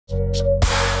Grand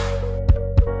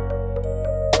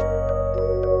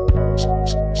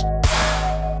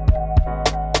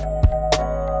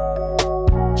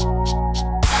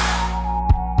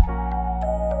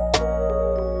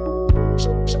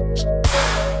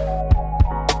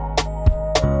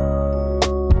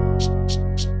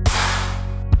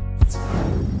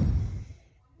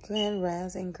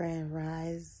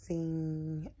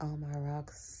rising, my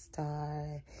rock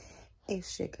star.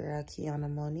 It's your girl, Kiana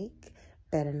Monique,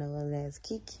 better known as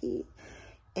Kiki.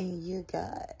 And you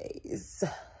guys,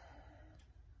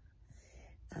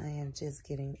 I am just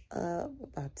getting up,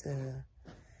 about to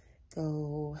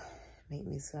go make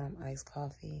me some iced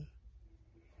coffee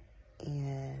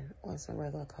or some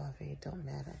regular coffee, it don't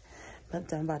matter.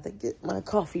 But I'm about to get my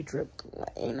coffee drip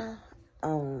going.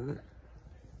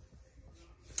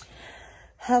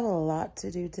 Have a lot to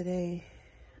do today.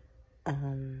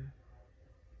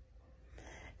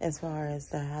 As far as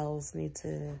the house, need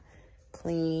to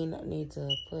clean, need to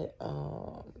put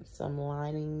some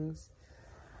linings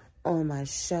on my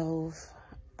shelf.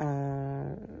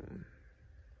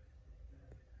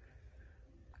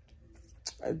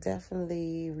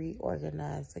 Definitely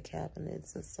reorganize the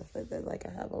cabinets and stuff like that. Like,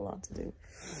 I have a lot to do.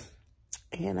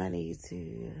 And I need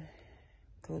to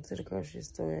go to the grocery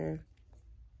store.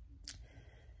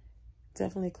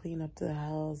 Definitely clean up the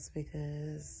house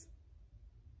because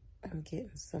I'm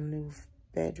getting some new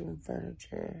bedroom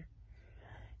furniture.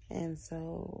 And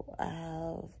so I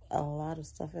have a lot of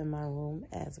stuff in my room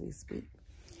as we speak.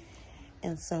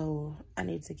 And so I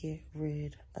need to get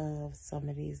rid of some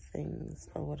of these things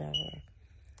or whatever.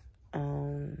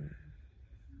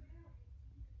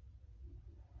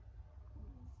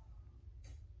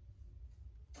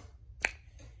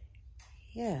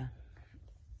 Yeah.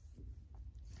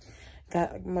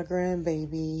 Got my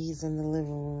grandbaby, he's in the living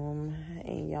room,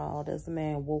 and y'all, this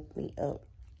man woke me up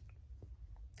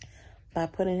by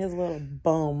putting his little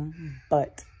bum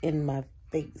butt in my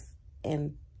face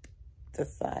and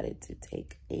decided to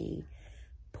take a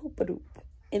poop-a-doop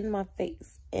in my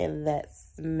face, and that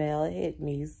smell hit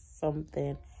me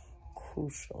something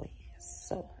crucially.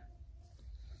 So,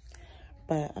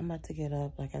 but I'm about to get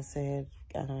up, like I said,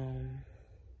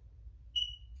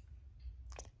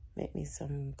 make me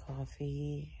some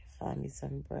coffee, find me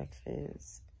some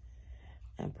breakfast,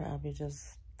 and probably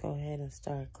just go ahead and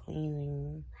start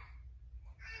cleaning.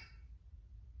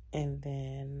 And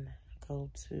then go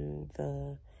to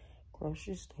the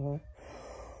grocery store.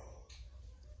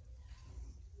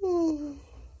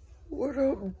 What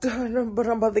I'm done, but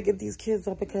I'm about to get these kids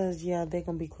up because, yeah, they're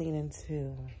going to be cleaning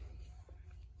too.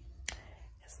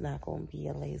 It's not going to be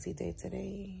a lazy day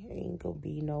today. It ain't going to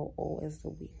be no, oh, it's the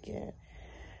weekend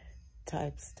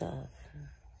type stuff.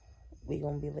 We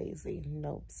gonna be lazy.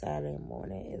 Nope. Saturday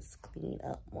morning is clean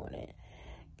up morning.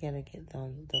 Gotta get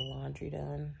the laundry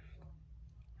done,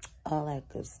 all that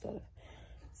good stuff.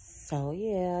 So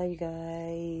yeah, you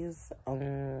guys, I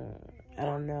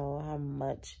don't know how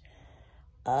much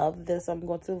of this I'm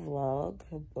going to vlog,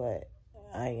 but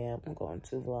I am going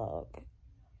to vlog,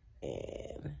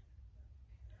 and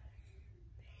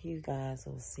you guys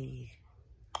will see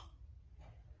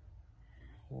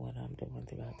what I'm doing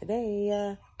throughout the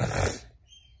day.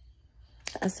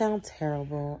 I sound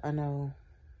terrible, I know,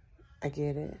 I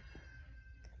get it,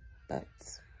 but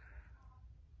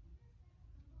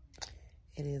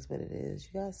it is what it is.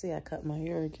 You guys see I cut my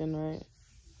hair again, right?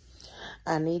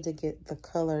 I need to get the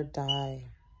color dye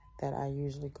that I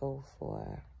usually go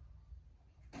for,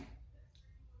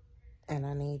 and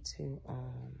I need to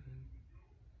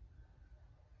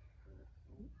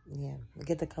yeah,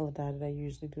 get the color dye that I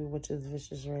usually do, which is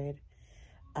Vicious Red.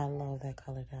 I love that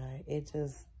color dye. It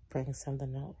just brings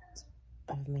something out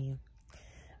of me.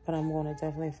 But I'm going to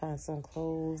definitely find some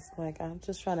clothes. Like, I'm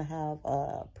just trying to have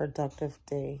a productive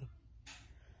day.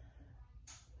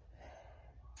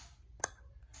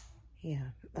 Yeah,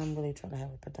 I'm really trying to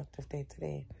have a productive day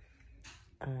today.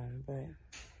 But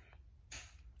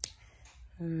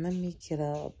let me get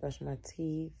up, brush my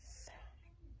teeth,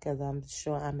 because I'm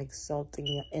sure I'm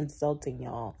insulting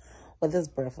y'all with this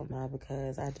breath of mine,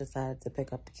 because I decided to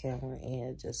pick up the camera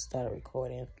and just started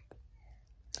recording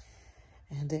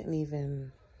and didn't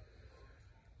even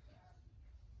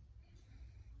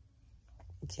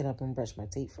get up and brush my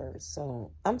teeth first.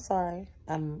 So I'm sorry.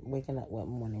 I'm waking up with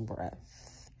morning breath.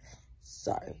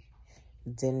 Sorry.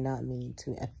 Did not mean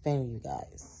to offend you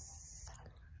guys,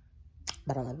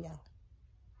 but I love y'all,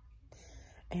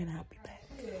 and I'll be back.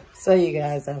 So you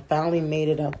guys, I finally made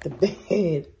it up the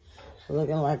bed,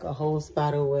 looking like a whole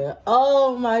spider web.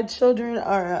 Oh, my children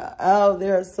are out.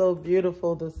 They're so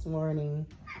beautiful this morning.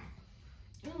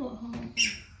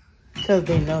 Because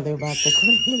they know they're about to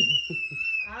clean.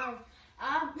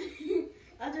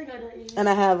 And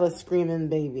I have a screaming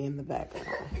baby in the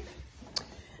background.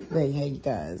 But yeah, you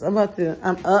guys, I'm up.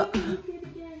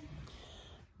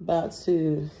 About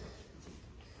to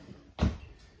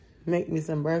make me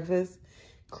some breakfast,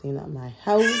 clean up my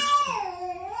house,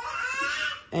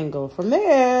 and go from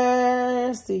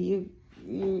there. See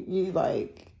you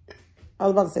like, I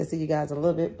was about to say see you guys in a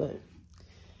little bit, but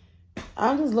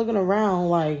I'm just looking around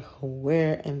like,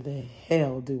 where in the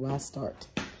hell do I start?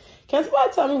 Can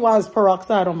somebody tell me why there's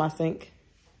peroxide on my sink?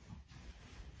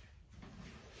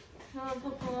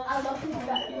 I love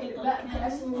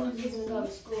that someone didn't go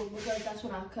to school because that's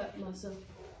when I cut myself.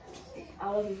 I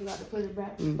love you forgot to put it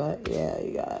back. But yeah,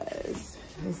 you guys,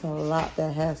 there's a lot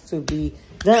that has to be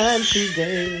done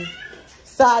today.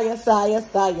 Saya,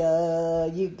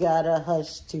 you gotta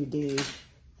hush today.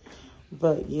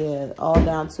 But yeah, all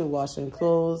down to washing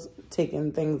clothes,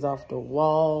 taking things off the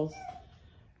walls.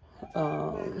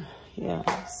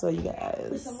 Yeah, so you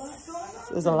guys,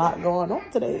 there's a lot going on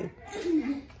today.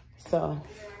 So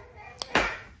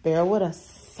bear with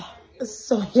us.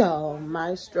 So y'all,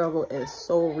 my struggle is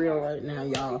so real right now,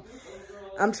 y'all.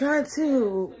 I'm trying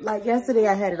to, like yesterday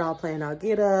I had it all planned out.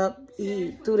 Get up,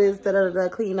 eat, do this,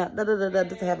 clean up,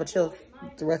 just to have a chill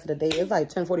the rest of the day. It's like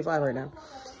 10:45 right now.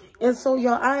 And so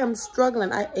y'all, I am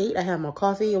struggling. I ate, I had my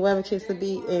coffee or whatever case to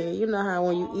be. And you know how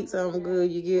when you eat something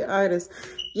good, you get artists.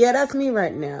 Yeah, that's me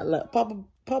right now. Look,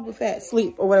 Papa Fat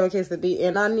sleep or whatever case to be.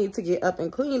 And I need to get up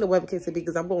and clean or whatever case to be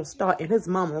because I'm going to start in his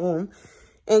mama room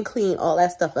and clean all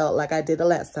that stuff out like I did the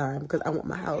last time because I want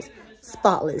my house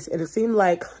spotless. And it seemed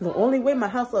like the only way my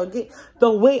house will get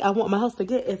the way I want my house to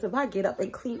get is if I get up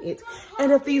and clean it.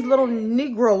 And if these little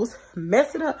Negroes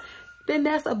mess it up, then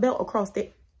that's a belt across there.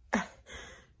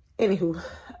 Anywho,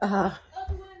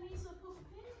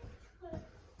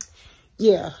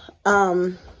 yeah,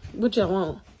 what y'all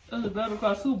want? That's a belt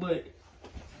across who butt?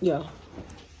 Yeah.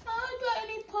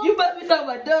 You better be talking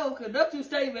about dog, cause don't you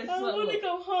stay back. I want to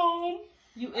go home.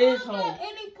 You is home. Got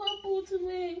any purple to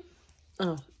me?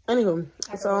 Oh, anywho,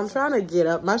 so I'm trying to get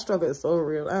up. My struggle is so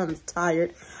real. I'm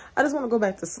tired. I just want to go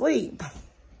back to sleep.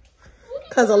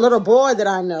 Cause a little boy that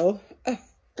I know,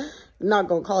 not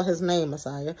gonna call his name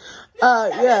Messiah.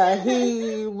 Yeah,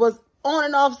 he was on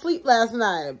and off sleep last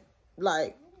night,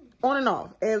 like on and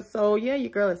off. And so yeah,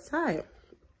 your girl is tired.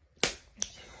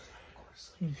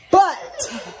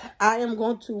 But I am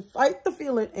going to fight the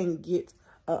feeling and get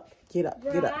up. Get up,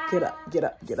 get up, get up, get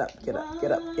up, get up, get up,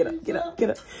 get up, get up, get up, get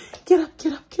up, get up,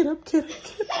 get up, get up, get up.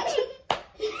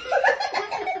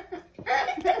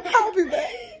 I'll be back.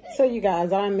 So you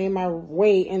guys, I made my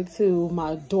way into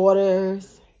my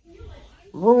daughter's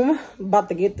room. About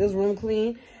to get this room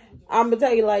clean. I'm gonna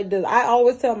tell you like this. I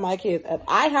always tell my kids, if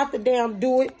I have to damn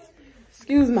do it,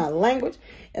 excuse my language,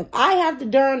 if I have to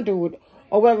darn do it,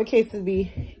 or whatever case it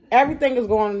be, everything is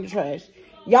going in the trash.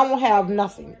 Y'all won't have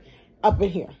nothing up in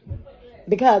here.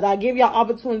 Because I give y'all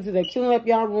opportunity to clean up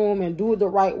y'all room and do it the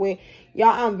right way. Y'all,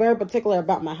 I'm very particular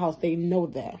about my house. They know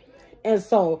that. And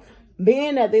so,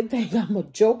 being that they think I'm a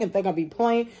joke and think I be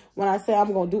playing, when I say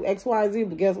I'm going to do X, Y, Z,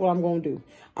 but guess what I'm going to do?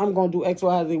 I'm going to do X,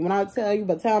 Y, Z. When I tell you,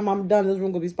 by the time I'm done, this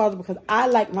room going to be spotless because I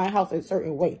like my house a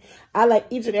certain way. I like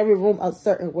each and every room a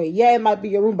certain way. Yeah, it might be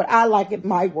your room, but I like it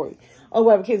my way. Or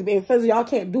whatever case be. If y'all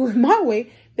can't do it my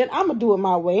way, then I'm going to do it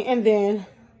my way. And then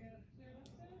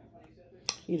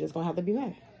you're just going to have to be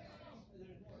mad.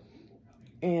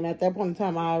 And at that point in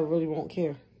time, I really won't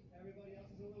care.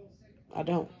 I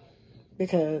don't.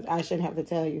 Because I shouldn't have to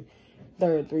tell you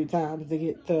 3 times to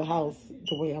get the house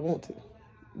the way I want to.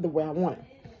 The way I want it.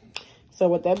 So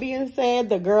with that being said,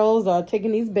 the girls are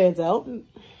taking these beds out.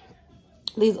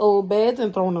 These old beds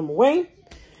and throwing them away.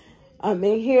 I'm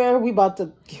in here.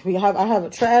 I have a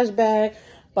trash bag.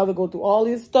 About to go through all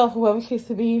these stuff, whoever it case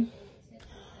to be.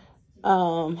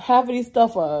 Half of these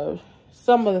stuff are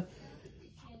some of the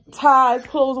ties,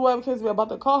 clothes, whatever case. We're about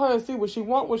to call her and see what she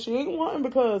want, what she ain't wanting,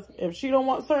 because if she don't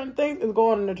want certain things, it's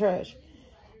going in the trash.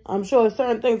 I'm sure there's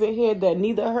certain things in here that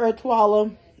neither her,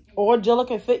 Twala, or Jilla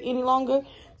can fit any longer,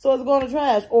 so it's going to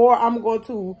trash. Or what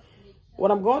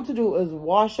I'm going to do is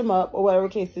wash them up, or whatever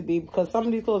case it be, because some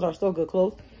of these clothes are still good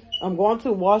clothes. I'm going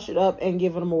to wash it up and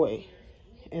give them away,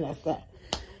 and that's that.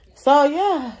 So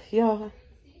yeah,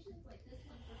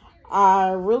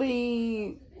 I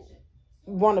really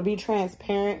want to be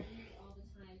transparent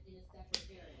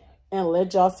and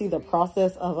let y'all see the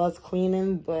process of us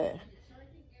cleaning, but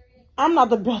I'm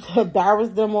not about to embarrass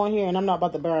them on here, and I'm not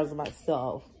about to embarrass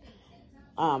myself.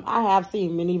 I have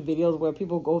seen many videos where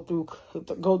people go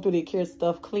through their care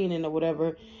stuff, cleaning or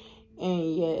whatever,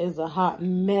 and yeah, it's a hot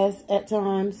mess at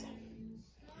times.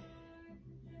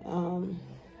 I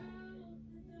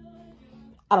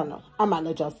don't know. I might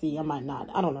let y'all see. I might not.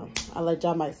 I don't know. I'll let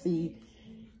y'all might see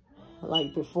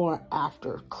like before and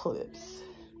after clips.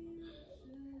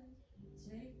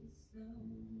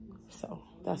 So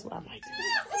that's what I might do.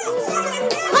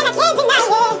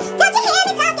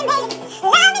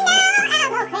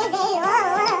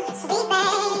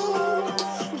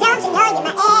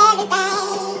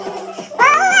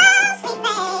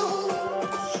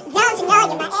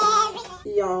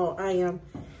 Y'all, I am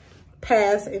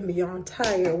past and beyond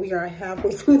tired. We are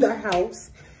halfway through the house.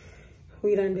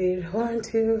 We done did 1,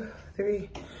 2, 3.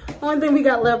 Only thing we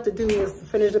got left to do is to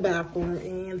finish the bathroom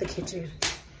and the kitchen.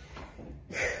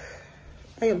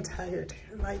 I am tired,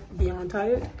 like beyond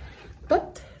tired,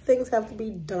 but things have to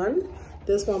be done.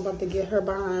 This one about to get her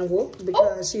behind whooped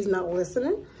because she's not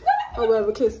listening, or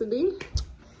whatever case it be.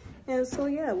 And so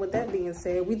yeah, with that being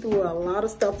said, we threw a lot of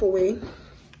stuff away.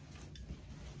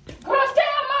 Girl, stay out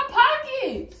my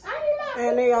pockets.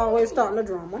 And they always starting the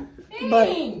drama. Dang, But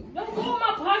don't go in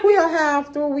my pockets. we are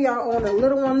half through. We are on the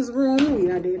little one's room. We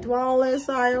done did toilet,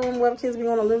 side room, web kids be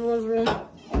on the little one's room.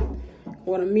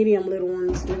 Or the medium little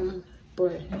one's room.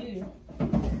 But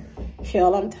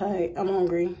hell, I'm tired. I'm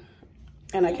hungry.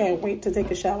 And I can't wait to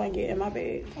take a shower and get in my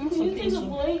bed. You take a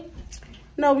break?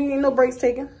 No, we ain't no breaks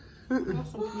taken.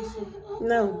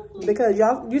 No, because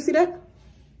y'all, you see that?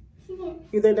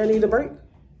 You think they need a break?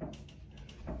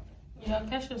 Yeah,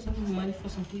 cash us some money for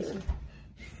some pizza.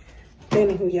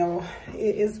 Anywho, y'all,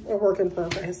 it is a work in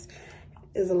progress.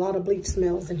 There's a lot of bleach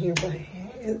smells in here, but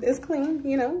it's clean,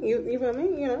 you know. You feel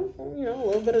me? You know, a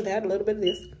little bit of that, a little bit of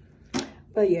this.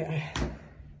 But yeah,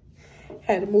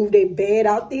 had to move their bed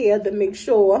out there to make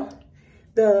sure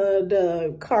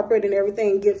the carpet and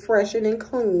everything get fresh and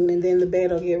clean, and then the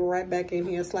bed will get right back in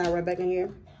here, slide right back in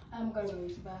here. I'm gonna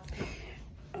use the bathroom.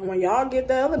 And when y'all get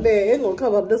the other bed, it's gonna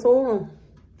cover up this whole room.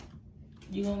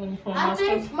 You gonna let me put I my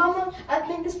think, stuff? Mama, I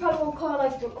think this probably will call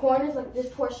like the corners, like this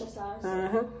portion size.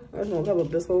 That's gonna cover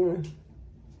up this whole room.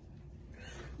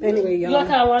 Anyway, y'all. You like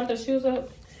how I lined the shoes up?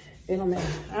 It don't matter.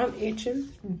 I'm itching.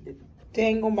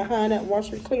 Dang on behind that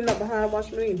washing, clean up behind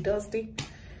washing machine, dusty.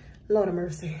 Lord of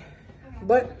mercy.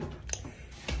 But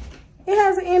it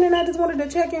has an end, and I just wanted to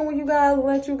check in with you guys,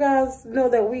 let you guys know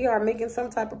that we are making some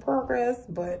type of progress,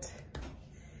 but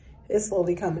it's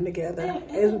slowly coming together.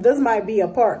 And this might be a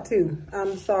part 2.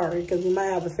 I'm sorry, because we might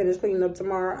have to finish cleaning up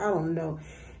tomorrow. I don't know.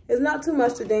 It's not too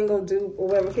much to dang go do, or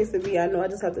whatever case it be. I know I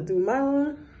just have to do my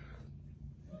room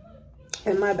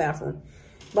and my bathroom.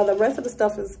 But the rest of the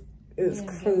stuff is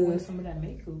clean. Some of that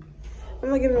makeup. I'm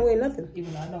not giving away nothing.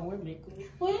 Even though I don't wear makeup.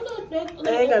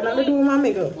 That ain't got nothing to do with my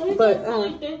makeup. But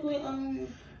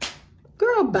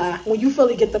girl, bye. When you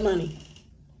fully get the money.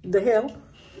 The hell?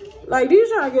 Like, do you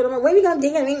trying to get the money? When you gonna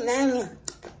dig it?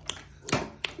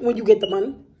 When you get the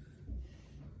money.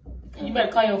 You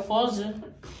better call your father.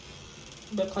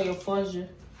 You better call your father.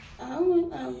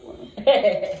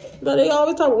 But they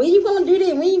always talk, when you gonna do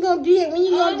that? When you gonna do that? When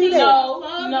you gonna do that?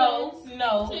 No.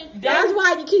 That's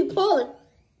why you keep pulling.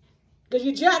 Because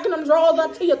you jacking them drawers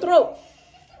up to your throat.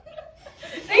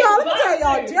 Y'all, let me tell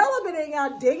y'all, Jello been in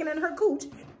y'all digging in her cooch,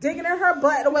 digging in her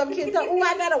butt, or whatever. Kids go, ooh,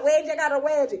 I got a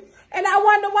wedgie. And I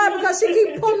wonder why, because she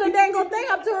keep pulling the dang old thing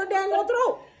up to her dang old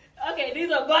throat. Okay, these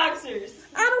are boxers.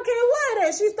 I don't care what it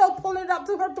is. She's still pulling it up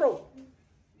to her throat.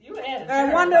 You had a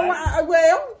And wonder why,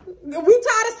 well, we tired of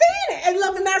seeing it. And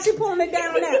look, now she pulling it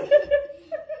down now.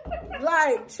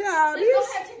 Like, child, Let's go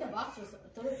ahead and take the boxes.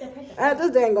 at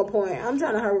this dang old point, I'm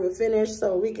trying to hurry and finish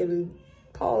so we can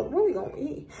pause. What are we going to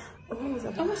eat? I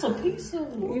want some pizza.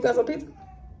 You got some pizza?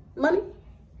 Money?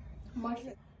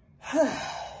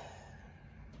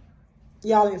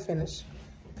 Y'all ain't finished.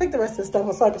 Pick the rest of the stuff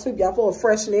up so I can sweep y'all full of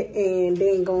freshen it, and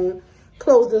then gonna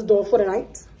close this door for the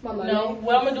night. No,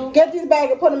 what I'm gonna do? Get these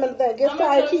bags and put them in the thing. Get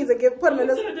Saya keys and put them in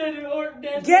this.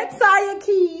 Get Saya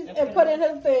keys and put it in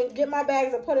his thing. Get my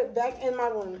bags and put it back in my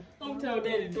room. I'm telling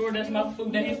Daddy, DoorDash my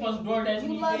food. That he's supposed to DoorDash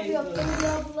me.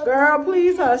 Girl,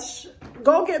 please hush.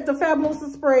 Go get the Fabulous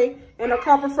spray and a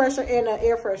carpet freshener and an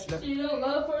air freshener. She don't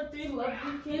love her thing, love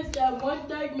the kids. That one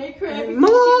thing make her happy.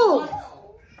 Move.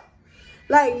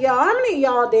 Like, y'all, how many of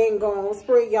y'all didn't go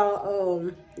spray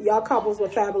y'all couples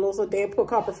with Fabulous or then put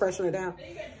carpet freshener down?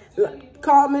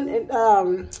 Comment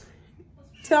and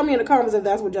tell me in the comments if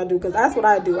that's what y'all do, because that's what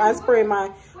I do. I spray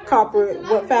my carpet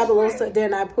with Fabulous,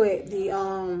 then I put the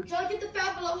Get the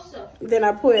Fabulosa. then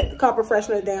I put carpet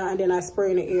freshener down, and then I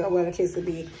spray in the air or whatever the case it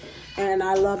be. And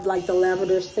I love like the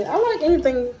lavender scent. I like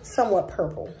anything somewhat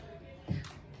purple,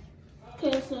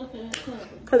 because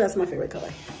that's my favorite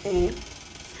color. And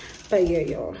but yeah,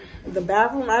 y'all, the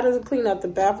bathroom, I just cleaned up the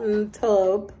bathroom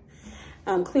tub.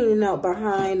 I'm cleaning out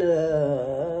behind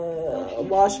the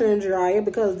washer and dryer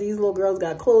because these little girls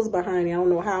got clothes behind it. I don't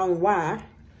know how and why.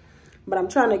 But I'm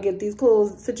trying to get these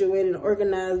clothes situated and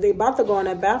organized. They about to go in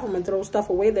that bathroom and throw stuff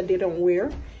away that they don't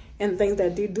wear and things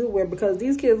that they do wear, because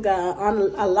these kids got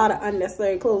a lot of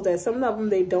unnecessary clothes that some of them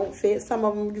they don't fit. Some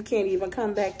of them you can't even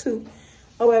come back to,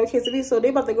 or whatever case it be. So they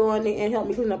about to go in there and help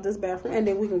me clean up this bathroom, and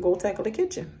then we can go tackle the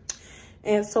kitchen.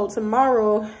 And so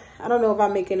tomorrow, I don't know if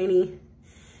I'm making any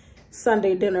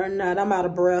Sunday dinner or not. I'm out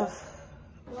of breath.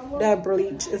 That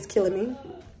bleach is killing me.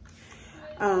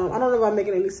 I don't know if I'm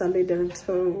making any Sunday dinner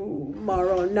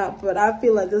tomorrow or not, but I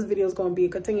feel like this video is going to be a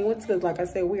continuance because, like I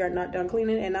said, we are not done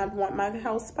cleaning, and I want my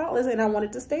house spotless, and I want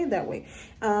it to stay that way.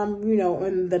 You know,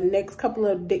 in the next couple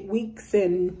of weeks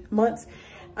and months,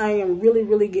 I am really,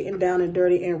 really getting down and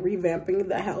dirty and revamping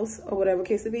the house or whatever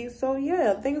case it be. So,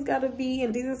 yeah, things got to be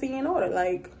in decency and order.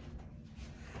 Like,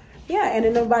 yeah, and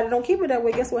if nobody don't keep it that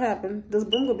way, guess what happened? This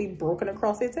broom will be broken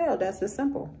across their tail. That's just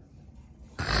simple.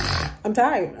 I'm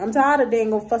tired. I'm tired of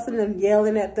dang fussing and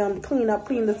yelling at them, clean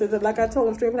this. Like I told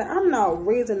them straight, like, I'm not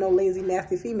raising no lazy,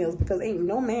 nasty females, because ain't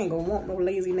no man gonna want no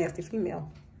lazy, nasty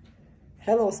female.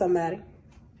 Hello, somebody.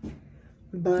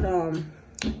 But,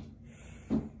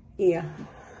 yeah,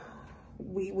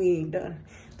 we ain't done.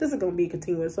 This is gonna be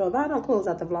continuous. So if I don't close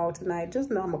out the vlog tonight,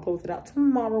 just know I'm gonna close it out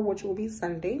tomorrow, which will be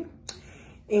Sunday.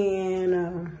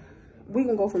 And we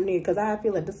can go from there, because I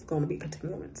feel like this is gonna be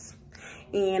continuance.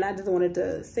 And I just wanted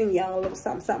to sing y'all a little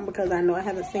something, because I know I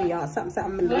haven't seen y'all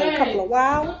something in a couple of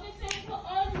while.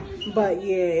 But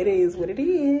yeah, it is what it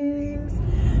is.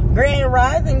 Grand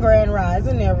rising,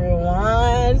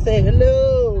 everyone. Say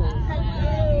hello.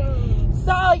 Hello.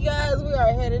 So, you guys, we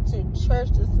are headed to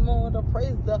church this morning to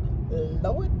praise the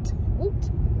Lord. Woot,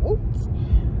 woot.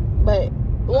 But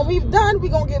when we've done,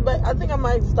 we're going to get back. I think I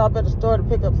might stop at the store to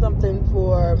pick up something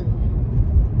for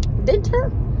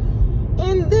dinner.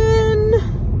 And then,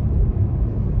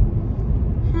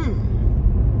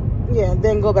 yeah,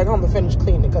 then go back home and finish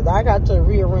cleaning, because I got to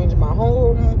rearrange my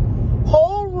whole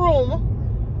room,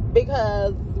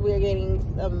 because we're getting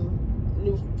some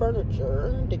new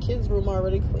furniture. The kids' room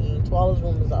already clean. Twalla's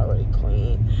room is already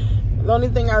clean. The only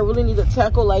thing I really need to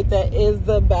tackle like that is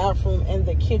the bathroom and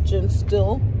the kitchen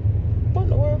still. What in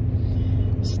the world?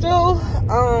 Still,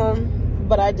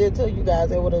 but I did tell you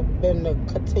guys it would have been a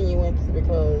continuance,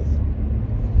 because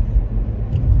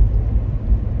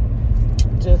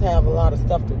just have a lot of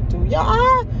stuff to do. Yeah,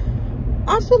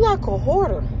 I feel like a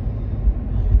hoarder.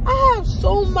 I have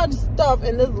so much stuff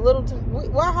in this little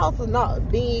our house is not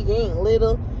big, ain't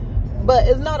little, but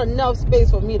it's not enough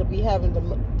space for me to be having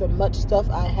the much stuff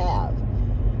I have.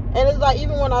 And it's like,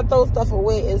 even when I throw stuff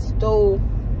away, it's still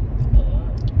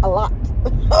a lot.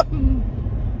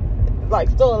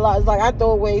 Like, still a lot. It's like I throw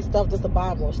away stuff just to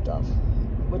buy more stuff,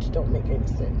 which don't make any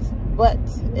sense. But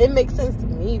it makes sense to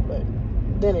me, but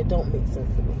then it don't make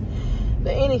sense to me.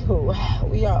 But anywho,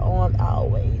 we are on our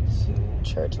way to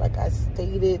church, like I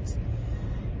stated.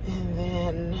 And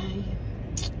then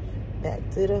back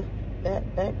to the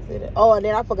oh, and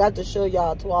then I forgot to show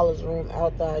y'all Twalla's room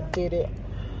after I did it.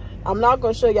 I'm not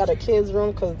gonna show y'all the kids'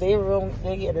 room, because their room,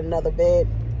 they get another bed.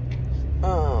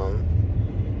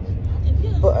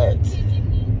 But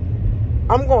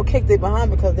I'm gonna kick they behind,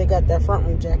 because they got that front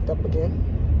room jacked up again.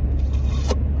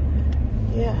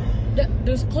 Yeah.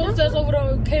 There's clothes that's over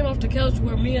there came off the couch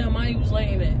where me and Maya was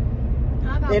laying at.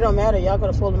 They don't matter. Y'all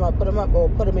gotta fold them up, put them up, or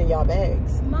put them in y'all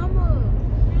bags. Mama.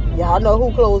 Y'all know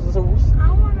who closes whose.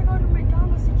 I want to go to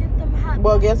McDonald's to get them happy.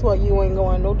 Well, guess what? You ain't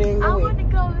going no dang way. I want to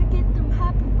go and get them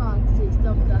happy boxes.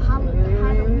 The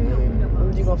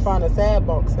Halloween. You're gonna find a sad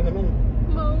box in a minute.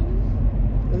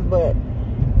 Mom. But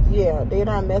yeah, they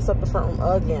done mess up the front room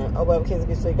again. Oh, well, kids,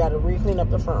 so you gotta re-clean up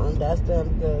the front room. That's them,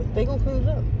 because they gonna clean it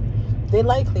up. They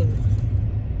like cleaning.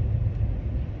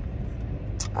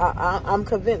 I'm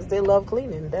convinced they love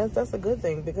cleaning. That's a good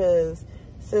thing, because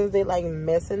since they like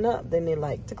messing up, then they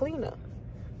like to clean up.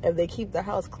 If they keep the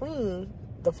house clean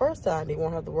the first time, they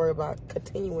won't have to worry about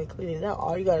continuing cleaning it out.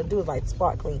 All you gotta do is like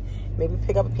spot clean. Maybe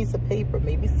pick up a piece of paper,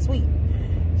 maybe sweep,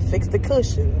 fix the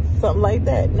cushions, something like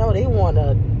that. No, they want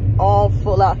a all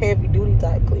full out heavy duty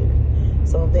type cleaning.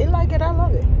 So if they like it, I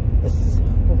love it.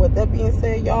 But with that being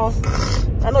said, y'all,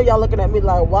 I know y'all looking at me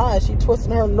like, why is she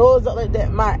twisting her nose up like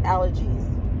that? My allergies.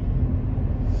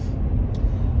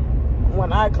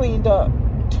 When I cleaned up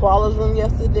Twalla's room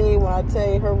yesterday, when I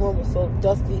tell you her room was so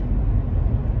dusty,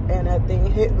 and that thing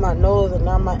hit my nose, and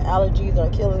now my allergies are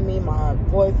killing me. My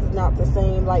voice is not the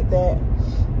same like that.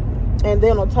 And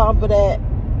then on top of that,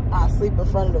 I sleep in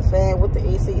front of the fan with the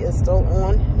AC is still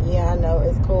on. Yeah, I know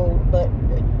it's cold, but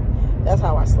that's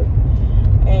how I sleep.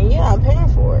 And yeah, I'm paying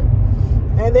for it.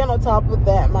 And then on top of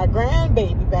that, my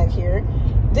grandbaby back here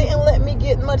didn't let me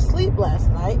get much sleep last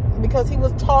night because he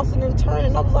was tossing and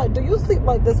turning. I was like, do you sleep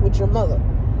like this with your mother?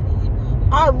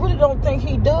 I really don't think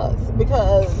he does,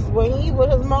 because when he with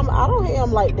his mama, I don't hear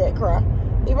him like that cry.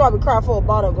 He probably cry for a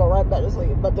bottle and go right back to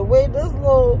sleep. But the way this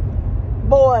little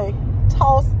boy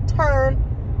toss, turn,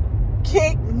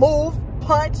 kick, move,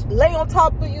 punch, lay on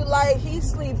top of you like he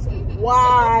sleeps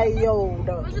wild.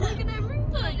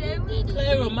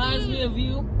 Clay reminds me of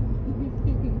you,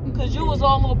 because you was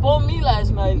all up on me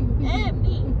last night. And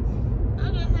me.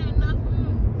 I didn't have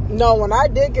nothing. No, when I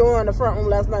did get on in the front room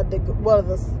last night,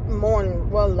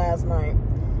 last night.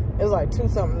 It was like 2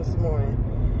 something this morning.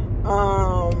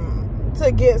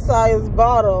 To get Saya's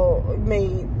bottle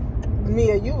made,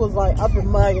 Mia, you was like up in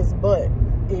Maya's butt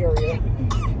area.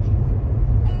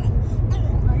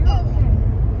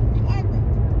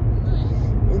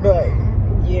 But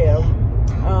yeah,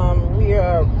 we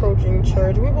are approaching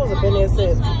church. We supposed to have been there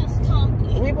since.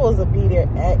 We supposed to be there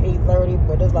at 8:30,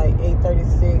 but it's like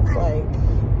 8:36. Like,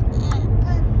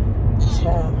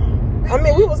 child. I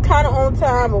mean, we was kind of on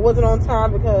time, but wasn't on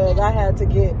time because I had to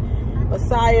get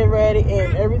Messiah ready,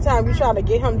 and every time we try to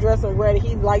get him dressed and ready,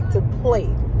 he like to play.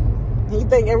 He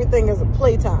think everything is a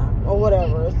playtime or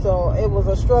whatever. So it was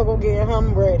a struggle getting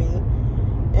him ready.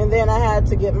 And then I had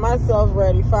to get myself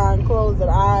ready, find clothes that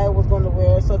I was going to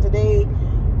wear. So today,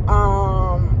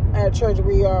 at church,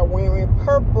 we are wearing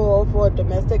purple for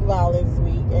Domestic Violence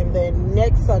Week. And then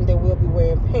next Sunday, we'll be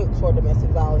wearing pink for Domestic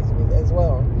Violence Week as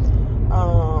well.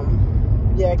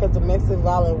 Yeah, because Domestic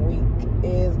Violence Week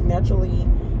is naturally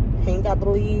pink, I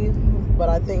believe. But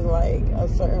I think like a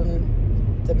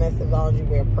certain domestic violence, you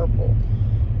wear purple.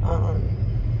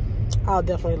 I'll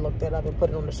definitely look that up and put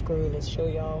it on the screen and show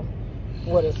y'all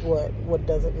what is what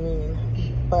does it mean.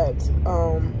 But That's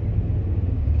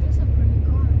a pretty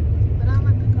car. But I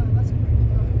like the car. That's a pretty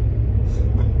car.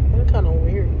 That's kind of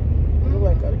weird. It look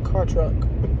like a car truck.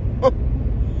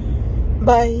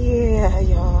 But yeah,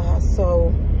 y'all.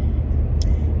 So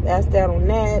that's that on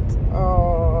that.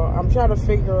 I'm trying to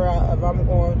figure out if I'm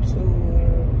going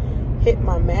to hit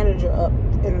my manager up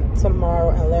tomorrow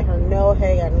and let her know,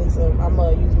 hey, I'm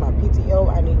gonna use my PTO.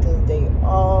 I need this day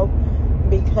off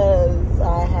because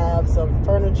I have some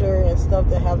furniture and stuff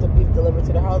that have to be delivered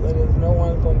to the house, and there's no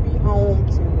one going to be home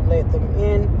to let them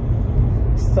in.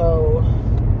 So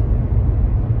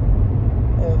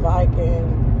if I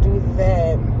can do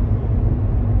that,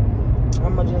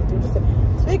 I'm gonna just do this.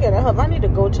 Speaking of her, I need to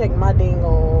go check my dang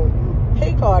on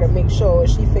pay card and make sure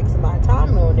she fixed my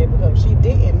time on it, because if she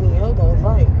didn't, me and her gonna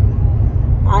fight.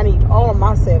 I need all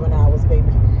my 7 hours,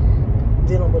 baby.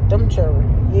 Dealing with them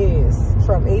children. Yes.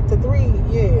 From 8 to 3.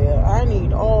 Yeah. I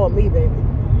need all of me, baby.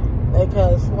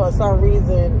 Because for some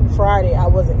reason, Friday, I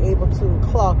wasn't able to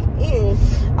clock in.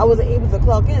 I wasn't able to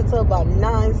clock in until about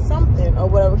 9 something or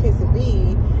whatever case it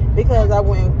be. Because it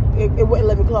wouldn't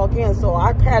let me clock in. So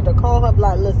I had to call her,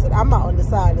 like, listen, I'm out on the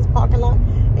side of this parking lot,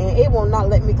 and it will not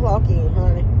let me clock in,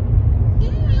 honey.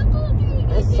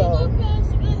 And so,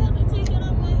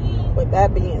 with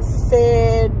that being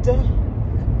said,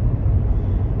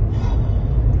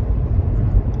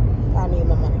 I need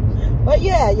my money. But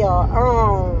yeah, y'all,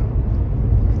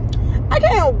 I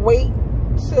can't wait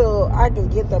till I can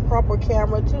get the proper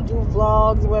camera to do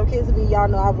vlogs. Well, kids be, y'all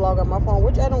know I vlog on my phone,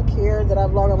 which I don't care that I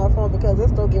vlog on my phone because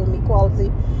it's still giving me quality.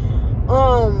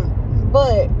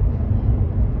 But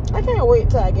I can't wait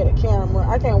till I get a camera.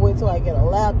 I can't wait till I get a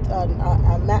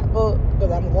MacBook,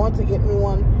 because I'm going to get me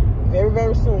one very,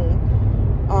 very soon.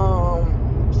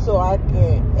 So I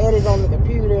can edit on the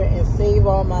computer and save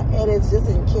all my edits just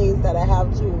in case that I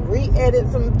have to re-edit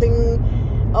something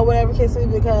or whatever case it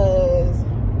be, because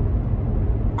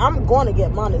I'm going to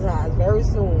get monetized very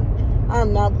soon.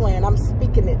 I'm not playing. I'm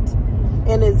speaking it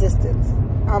in existence.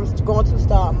 I'm going to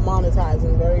start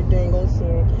monetizing very dang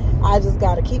soon. I just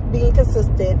got to keep being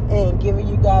consistent and giving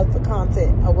you guys the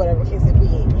content or whatever case it be.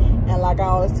 And like I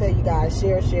always tell you guys,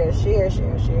 share, share, share,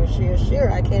 share, share, share,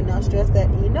 share. I cannot stress that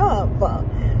enough. But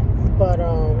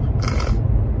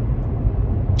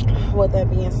with that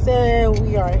being said,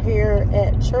 we are here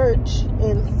at church,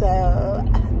 and so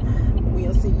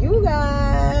we'll see you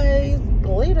guys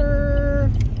later.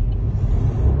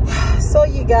 So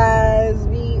you guys,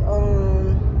 we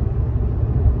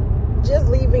just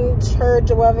leaving church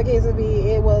or whatever case it be.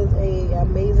 It was a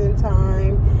amazing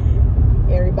time.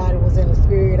 Everybody was in the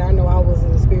spirit. I know I was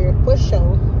in the spirit for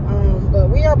sure. But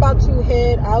we are about to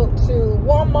head out to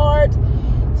Walmart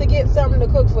to get something to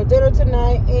cook for dinner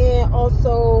tonight, and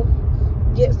also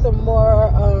get some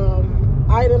more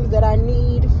items that I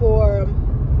need for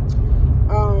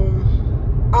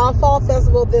our fall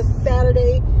festival this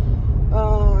Saturday.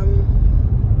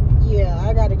 Yeah,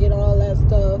 I gotta get all that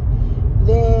stuff.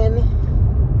 Then,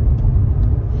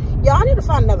 yeah, I need to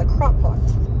find another crock pot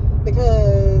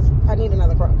because I need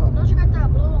another crock pot. Don't you got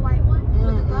that blue and white one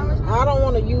with the flowers on it? I don't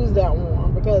want to use that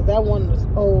one because that one is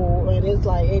old and it's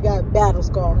like it got battle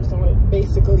scars on it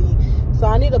basically. So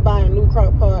I need to buy a new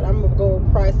crock pot. I'm gonna go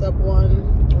price up one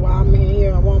while I'm in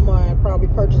here at Walmart and probably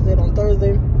purchase it on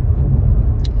Thursday.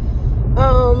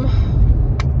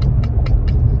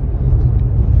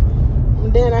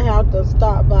 Then I have to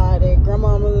stop by their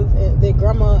grandma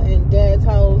and dad's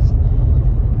house.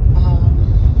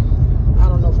 I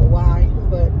don't know for why,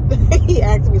 but he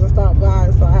asked me to stop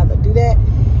by, so I have to do that.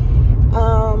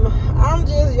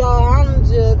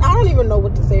 I don't even know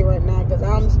what to say right now because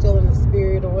I'm still in the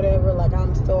spirit or whatever. Like,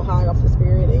 I'm still high off the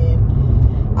spirit and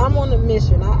I'm on a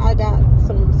mission. I got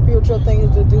some spiritual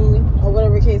things to do or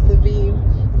whatever case it be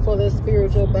for this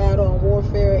spiritual battle and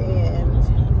warfare and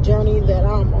journey that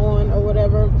I'm on or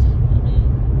whatever.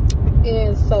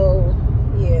 And so,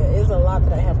 yeah, it's a lot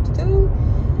that I have to do.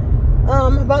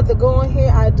 I'm about to go in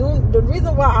here. The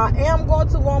reason why I am going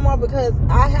to Walmart because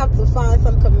I have to find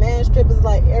some command strips. It's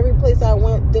like every place I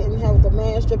went didn't have a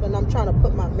command strip, and I'm trying to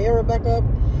put my mirror back up.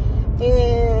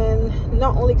 And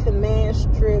not only command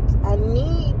strips, I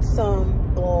need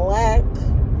some black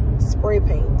spray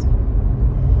paint.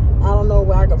 I don't know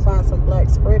where I can find some black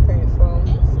spray paint from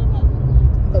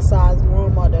besides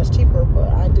Walmart that's cheaper, but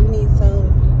I do need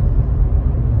some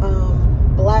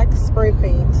black spray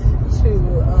paint to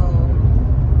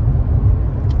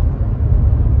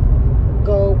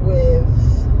go with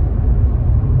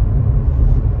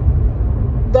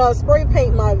the spray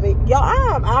paint my vape. Y'all,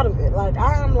 I am out of it. Like,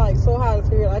 I am like so high in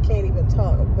spirit I can't even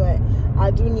talk, but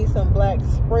I do need some black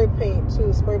spray paint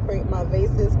to spray paint my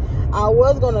vases. I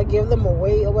was gonna give them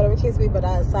away or whatever case be, but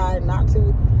I decided not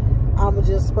to. I'm gonna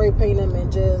just spray paint them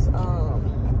and just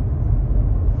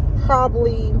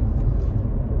probably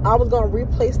I was gonna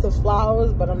replace the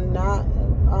flowers, but I'm not.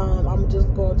 I'm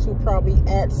just going to probably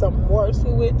add some more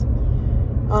to it.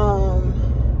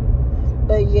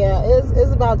 But yeah,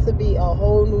 it's about to be a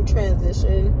whole new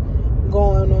transition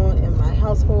going on in my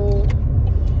household.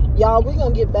 Y'all, we're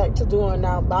gonna get back to doing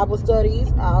our Bible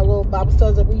studies, our little Bible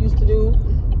studies that we used to do.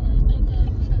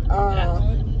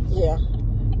 Yeah,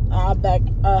 our back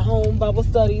home Bible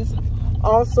studies.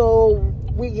 Also,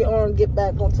 we get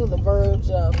back onto the verge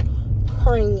of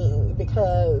praying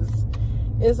because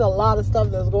it's a lot of stuff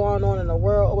that's going on in the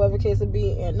world, or whatever case it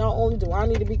be. And not only do I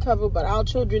need to be covered, but our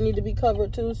children need to be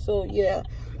covered too. So yeah,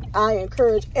 I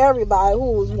encourage everybody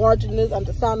who is watching this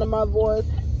under the sound of my voice,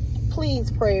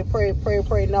 please pray, pray, pray,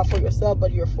 pray, not for yourself,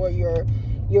 but for your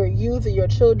youth, your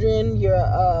children,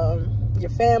 your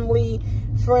family,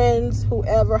 friends,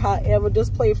 whoever, however.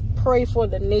 Just pray for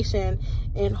the nation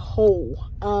in whole.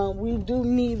 We do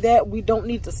need that. We don't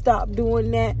need to stop doing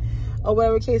that, or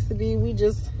whatever case to be. We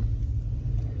just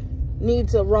need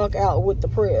to rock out with the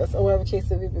prayers, or whatever case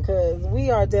to be, because we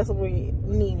are desperately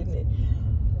needing it.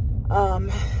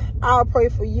 I'll pray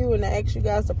for you, and I ask you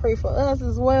guys to pray for us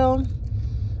as well.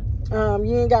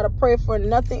 You ain't got to pray for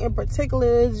nothing in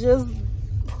particular. Just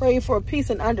pray for peace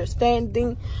and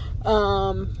understanding.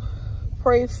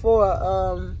 Pray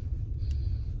for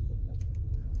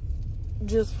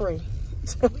just pray.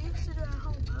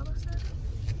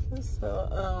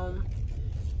 So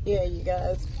yeah, you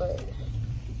guys, but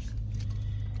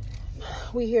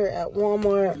we here at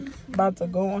Walmart about to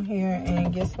go in here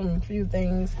and get some few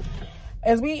things.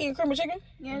 As we eating cream of chicken?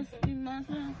 Yes.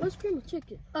 What's cream of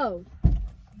chicken? Oh.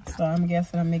 So I'm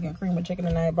guessing I'm making cream of chicken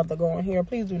tonight. About to go in here.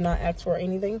 Please do not ask for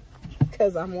anything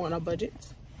because I'm on a budget.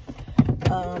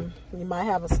 You might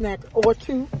have a snack or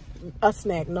two. A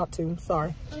snack, not two.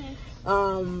 Sorry. Okay.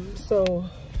 So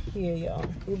yeah, y'all.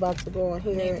 We about to go in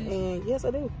here and yes,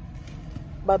 I do.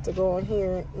 About to go in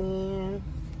here and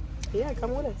yeah,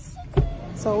 come with us.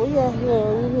 So we are here.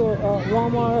 We're here at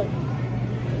Walmart.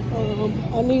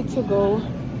 I need to go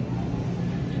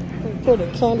put the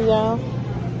candy out.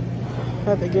 I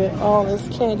have to get all this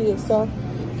candy and stuff.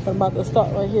 I'm about to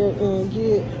start right here and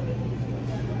get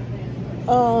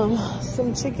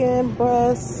some chicken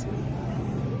breasts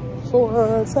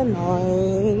for tonight.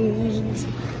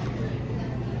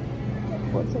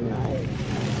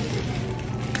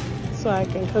 So I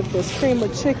can cook this cream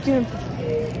of chicken.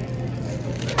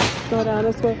 Go down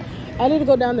this way. I need to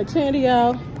go down the candy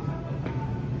aisle.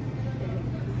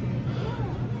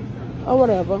 Or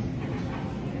whatever.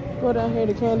 Go down here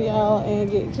to candy aisle and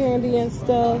get candy and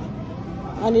stuff.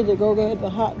 I need to go get the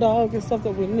hot dog and stuff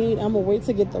that we need. I'm gonna wait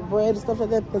to get the bread and stuff like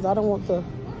that because I don't want the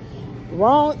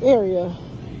wrong area.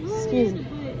 Excuse me.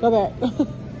 Go back.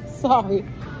 Sorry.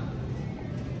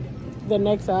 the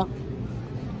next aisle.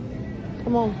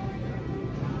 Come on.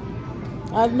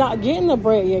 I'm not getting the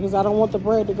bread yet because I don't want the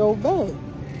bread to go bad.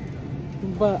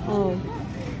 But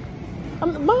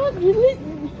Mom, you need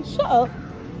shut up.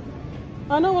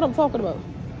 I know what I'm talking about.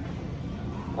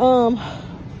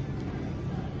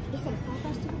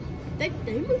 They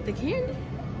moved the candy.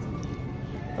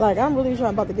 Like I'm really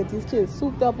about to get these kids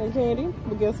souped up on candy,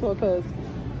 but guess what? Cause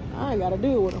I ain't gotta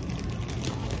deal with them.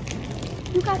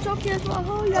 You got your kids for a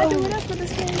whole. You gotta do it up for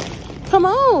this candy. Come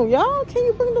on, y'all. Can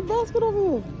you bring the basket over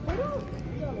here?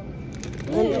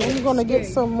 And I'm gonna get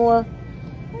some more.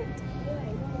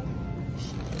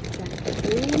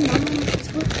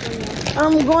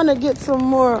 I'm gonna get some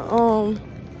more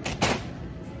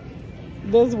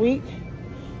this week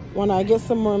when I get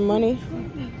some more money.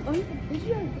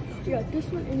 You got this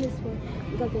one and this one.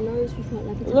 You got the nose.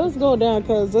 Let's go down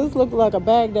because this looks like a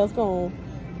bag that's gonna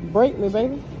break me,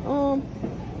 baby.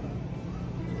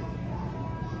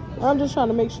 I'm just trying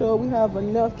to make sure we have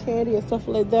enough candy and stuff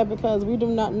like that because we do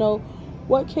not know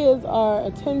what kids are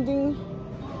attending.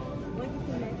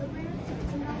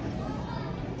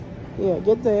 Yeah,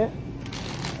 get that.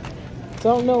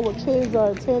 Don't know what kids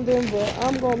are attending, but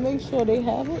I'm gonna make sure they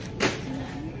have it.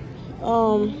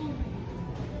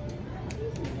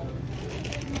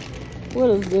 What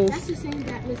is this? That's the same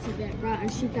that Missy that brought,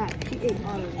 and she ate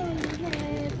all of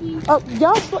it. Oh,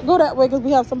 y'all go that way because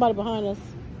we have somebody behind us.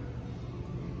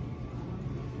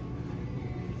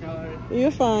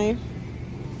 You're fine.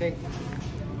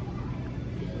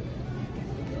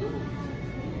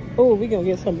 Oh, we gonna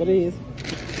get some of these.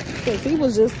 Cause he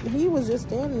was just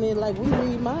standing there like we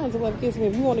read minds of what kids.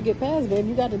 If you want to get past, baby,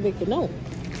 you got to make it known.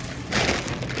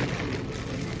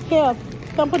 Here,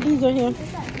 come put these in here.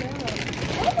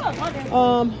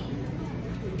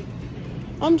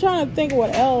 I'm trying to think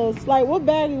what else. Like, what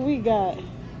bag we got?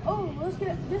 Oh, let's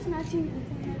get this 19.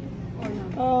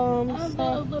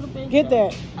 Get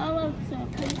that.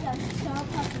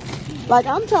 Like,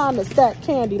 I'm trying to stack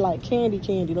candy, like candy,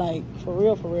 like for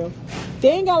real. They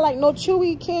ain't got like no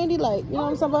chewy candy, like you know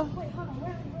what I'm talking about? Wait, hold on,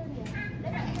 where they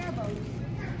got hair bows.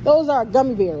 Those are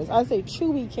gummy bears. I say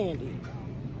chewy candy.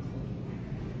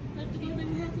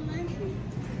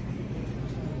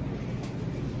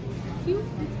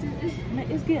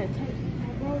 It's getting tight.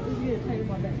 It's getting tight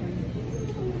about that thing.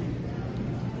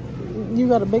 You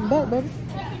got a big back, baby.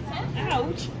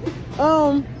 Ouch.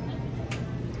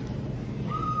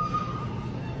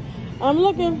 I'm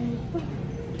looking.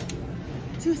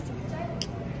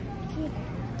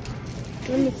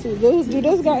 Let me see. Do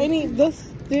this got any? This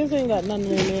ain't got nothing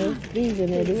in there. These in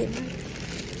there, do it?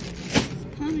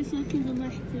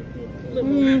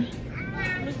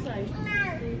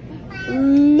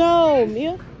 No,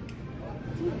 Mia.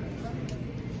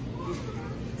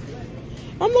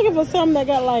 I'm looking for something that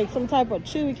got like some type of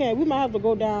chewy candy. We might have to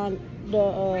go down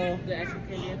the actual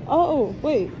candy. Oh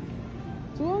wait.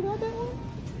 Do I got that one?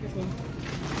 This one.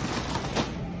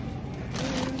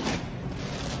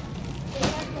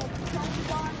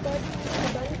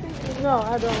 No,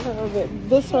 I don't have it.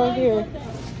 This right here.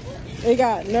 They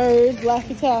got Nerds,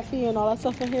 Laffy Taffy, and all that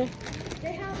stuff in here.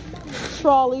 They have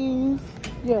Trolleys.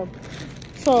 Yeah.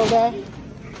 So that.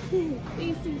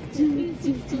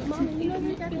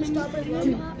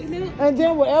 And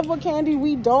then whatever candy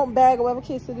we don't bag, or whatever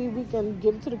case it is, we can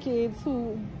give it to the kids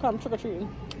who come trick or treating.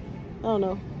 I don't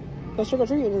know, because trick or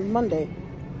treating is Monday.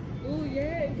 Oh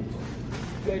yeah.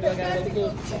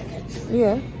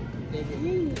 Yeah.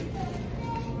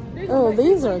 Oh,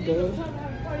 these are good.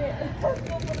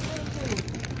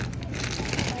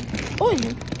 Oh,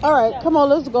 all right, come on,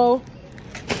 let's go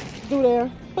through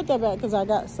there. Put that back because I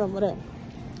got some of that.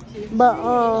 But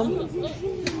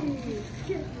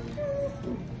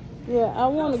yeah, I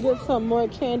want to get some more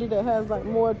candy that has like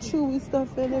more chewy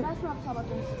stuff in it. That's what I'm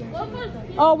talking about.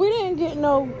 Oh, we didn't get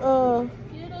no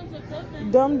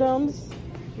dum-dums.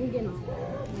 We get them.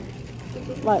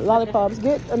 Like lollipops.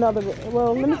 Get another.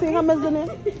 Well, let me see how much in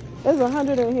it. There's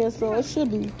 100 in here, so it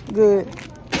should be good.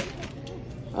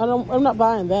 I'm not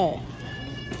buying that.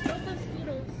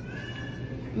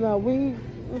 No, we.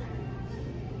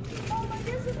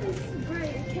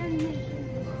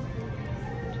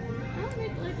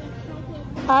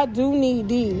 I do need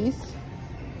these.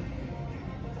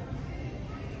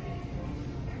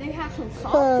 They have some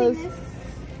saltiness.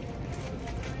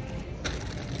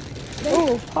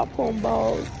 Oh, popcorn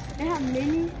balls. They have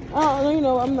mini. You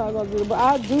know, I'm not gonna do it, but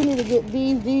I do need to get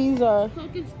these. These are.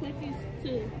 Cookies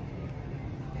too.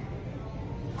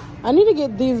 I need to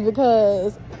get these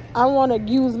because I want to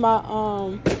use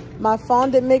my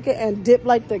fondant maker and dip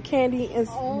like the candy and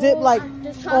dip like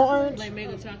orange. Like make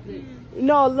a chocolate.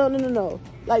 No.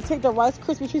 Like take the Rice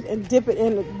Krispie treats and dip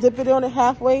it on it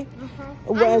halfway,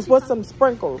 with some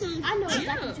sprinkles. I know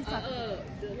exactly what you're talking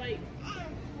about. Like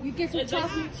You get some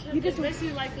chocolate. you get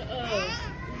basically like a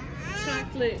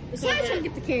chocolate. So I'm trying to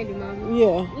get the candy, Mom.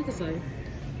 Yeah, Look at say.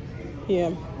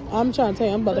 yeah. I'm trying to tell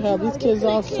you, I'm about to have these kids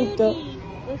all souped up.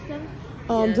 What's that?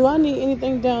 Do I need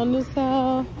anything down this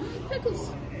aisle?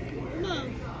 Pickles. No.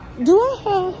 Do I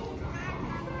have?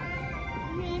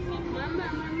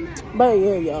 But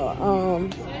yeah, y'all.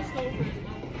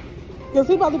 Cause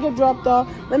he about to get dropped off.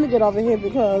 Let me get over here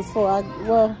because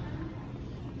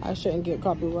I shouldn't get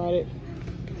copyrighted.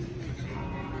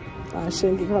 I'm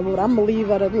gonna leave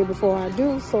that up here before I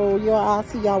do. So y'all, I'll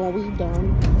see y'all when we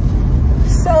done.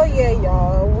 So yeah,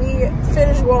 y'all, we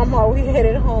finished Walmart. We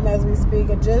headed home as we speak.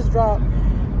 I just dropped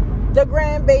the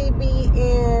grandbaby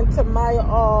and Tamaya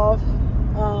off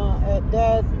at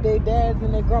their dad's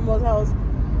and their grandma's house,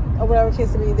 or whatever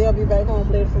case to be. They'll be back home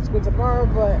later from school tomorrow.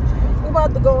 But we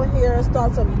about to go in here and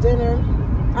start some dinner.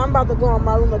 I'm about to go in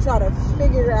my room and try to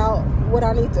figure out what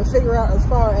I need to figure out as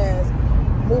far as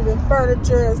moving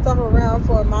furniture and stuff around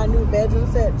for my new bedroom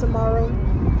set tomorrow.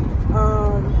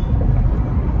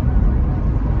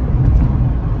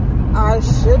 I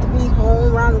should be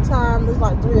home around the time. It's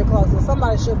like 3 o'clock, so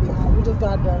somebody should be home. We just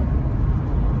got to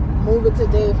move it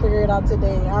today, figure it out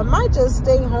today. I might just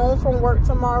stay home from work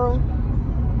tomorrow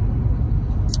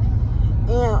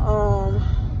and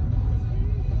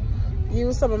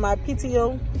use some of my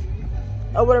PTO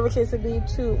or whatever case it be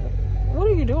to. What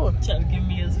are you doing? Trying to give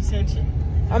me his attention.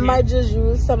 I might just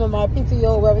use some of my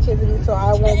PTO, whatever case it be, so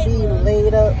I won't be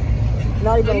laid up.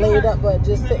 Not even laid up, but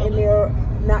just sitting there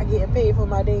not getting paid for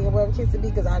my day or whatever case it be,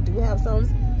 because I do have some.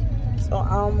 So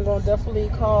I'm gonna definitely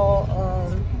call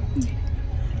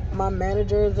my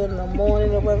managers in the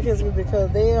morning or whatever case it be,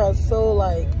 because they are so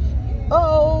like,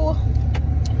 oh,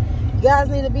 you guys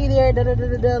need to be there, da da da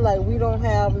da da. Like we don't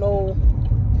have no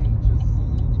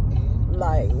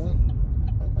like.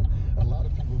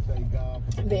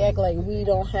 They act like we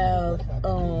don't have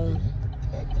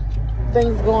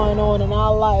things going on in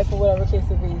our life or whatever case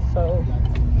it be. So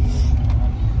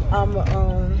I'm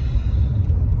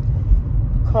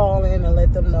call in and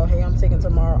let them know, hey, I'm taking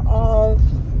tomorrow off.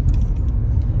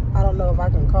 I don't know if I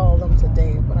can call them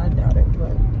today, but I doubt it.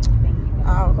 But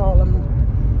I'll call them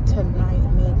tonight,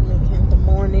 maybe in the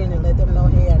morning, and let them know,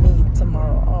 hey, I need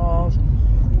tomorrow off.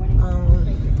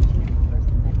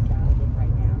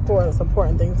 For some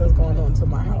important things that's going on to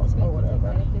my house or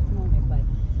whatever.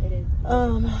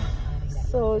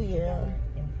 So yeah.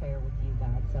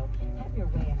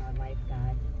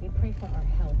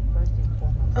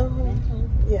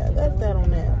 Yeah, that's that on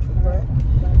that. But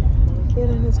get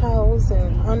in his house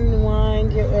and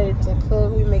unwind, get ready to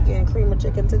cook. We making cream of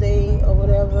chicken today or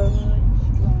whatever.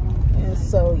 And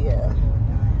so yeah,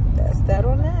 that's that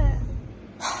on that.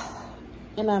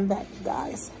 And I'm back, you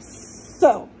guys.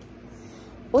 So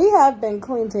we have been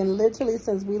cleaning literally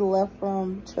since we left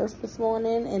from church this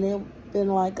morning, and it been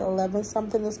like 11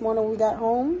 something this morning when we got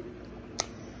home.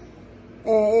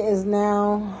 And it is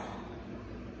now,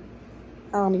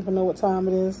 I don't even know what time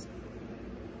it is.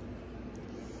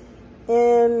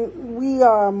 And we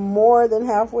are more than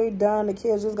halfway done. The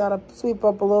kids just got to sweep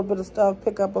up a little bit of stuff,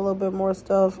 pick up a little bit more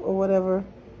stuff or whatever.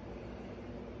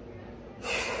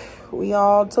 We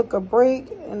all took a break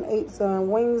and ate some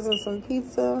wings and some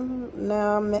pizza.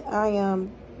 Now I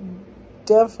am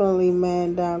definitely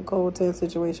man down cold 10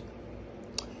 situation.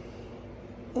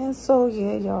 And so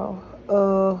yeah,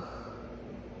 y'all.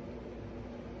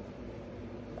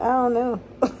 I don't know.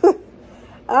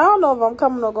 I don't know if I'm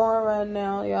coming or going right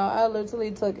now, y'all. I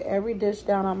literally took every dish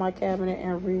down on my cabinet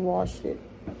and re-washed it.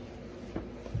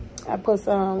 I put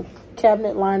some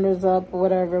cabinet liners up or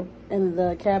whatever in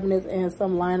the cabinets and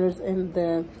some liners in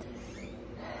the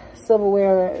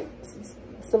silverware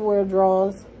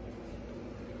drawers.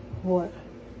 What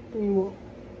do you want?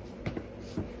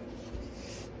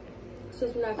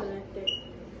 Since we're not connected.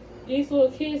 These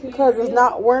little kids. Because it's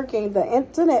not working. The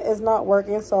internet is not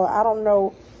working, so I don't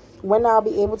know when I'll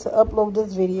be able to upload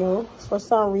this video. For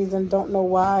some reason, don't know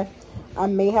why. I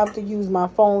may have to use my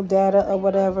phone data or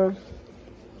whatever.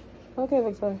 Okay,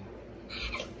 Victoria.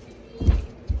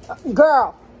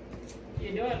 Girl.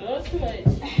 You're doing a little too much.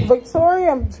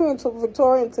 Victoria and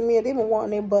Tamia, they've been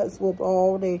wanting their butts whooped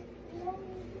all day.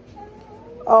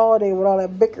 All day with all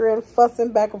that bickering,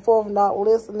 fussing back and forth, not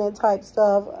listening type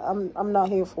stuff. I'm not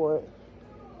here for it.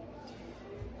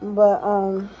 But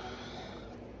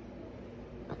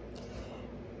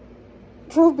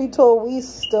truth be told, we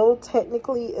still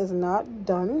technically is not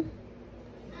done.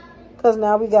 Because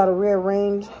now we got to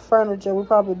rearrange furniture. We'll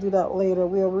probably do that later.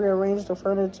 We'll rearrange the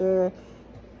furniture,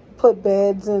 put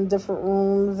beds in different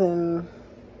rooms, and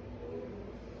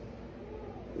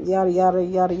yada, yada,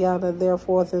 yada, yada,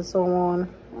 therefore, and so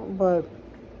on. But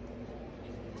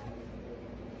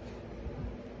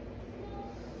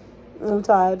I'm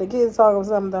tired. The kids talking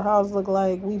something the house look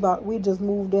like we just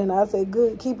moved in. I said,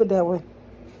 good, keep it that way.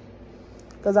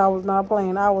 Because I was not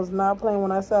playing. I was not playing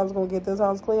when I said I was going to get this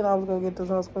house clean. I was going to get this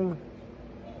house clean.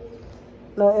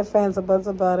 No ifs, ands, or buts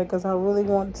about it. Because I really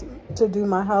want to do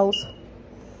my house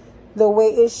the way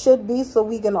it should be. So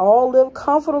we can all live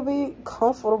comfortably.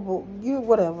 Comfortable.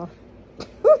 Whatever.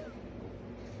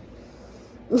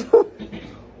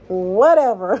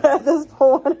 Whatever at this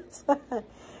point in time.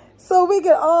 So we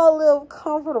can all live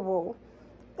comfortable.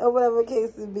 Or whatever the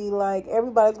case it be. Like,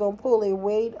 everybody's going to pull their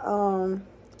weight.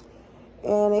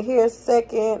 And in here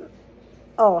second,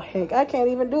 oh heck, I can't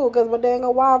even do it because my dang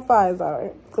Wi-Fi is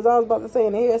out. Because I was about to say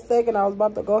in here second, I was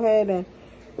about to go ahead and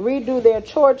redo their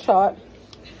chore chart,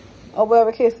 or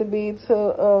whatever case it be,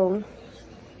 to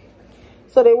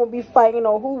so they won't be fighting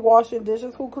on who washing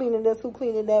dishes, who cleaning this, who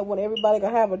cleaning that, when everybody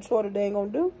gonna have a chore that they ain't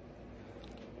gonna do.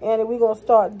 And then we gonna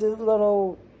start this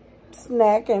little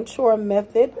snack and chore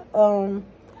method.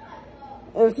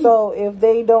 And so if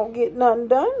they don't get nothing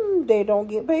done, they don't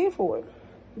get paid for it.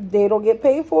 They don't get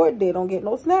paid for it. They don't get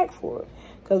no snack for it.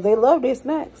 Because they love their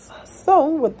snacks. So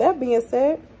with that being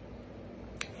said,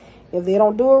 if they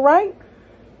don't do it right,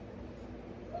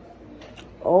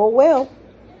 oh well.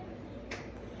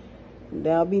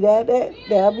 That'll be that,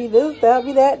 that'll be this, that'll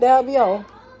be that, that'll be all.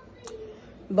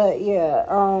 But yeah,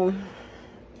 I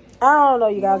don't know,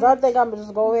 you guys. I think I'm gonna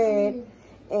just go ahead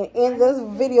and end this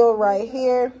video right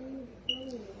here.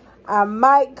 I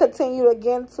might continue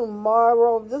again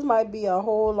tomorrow. This might be a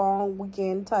whole long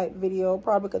weekend type video.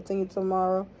 Probably continue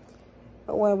tomorrow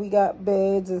when we got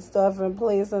beds and stuff in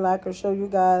place, and I can show you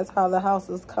guys how the house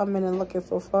is coming and looking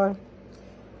so far.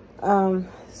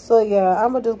 So yeah,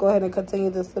 I'm gonna just go ahead and continue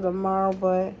this to tomorrow.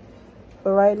 But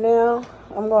right now,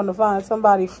 I'm going to find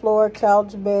somebody floor,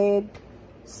 couch, bed,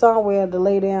 somewhere to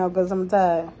lay down because I'm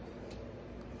tired.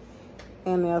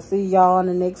 And I'll see y'all in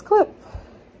the next clip.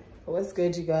 What's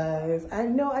good, you guys? I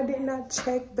know I did not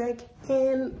check back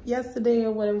in yesterday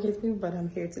or whatever it is, but I'm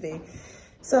here today.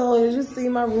 So as you see,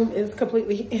 my room is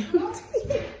completely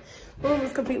empty. My room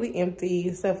is completely empty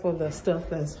except for the stuff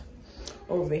that's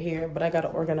over here, but I gotta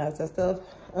organize that stuff.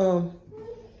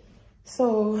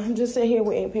 So I'm just sitting here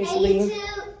waiting patiently.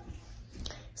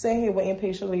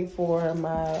 For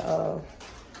my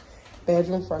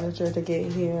bedroom furniture to get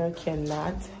here.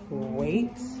 Cannot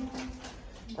wait.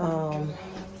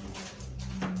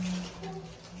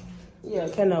 Yeah,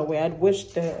 cannot wait. I wish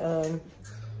that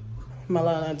my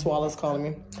landlord, Tuala's calling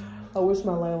me. I wish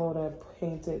my landlord had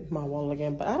painted my wall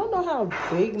again, but I don't know how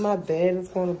big my bed is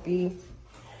going to be.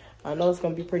 I know it's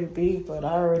going to be pretty big, but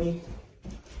I already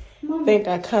think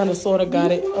I kind of sort of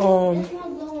got it.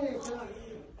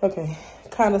 Okay,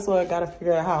 kind of sort of got to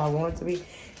figure out how I want it to be.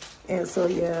 And so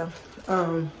yeah,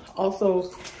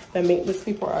 also the maintenance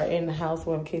people are in the house,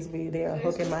 whatever case be, they are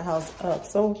hooking my house up.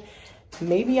 So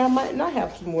maybe I might not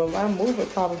have to move. I move it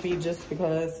probably just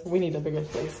because we need a bigger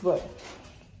place. But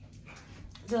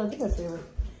yeah, I think I said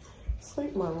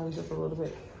sleep my room just a little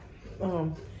bit.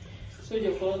 So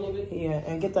your floor a little bit? Yeah,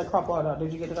 and get that crop art out.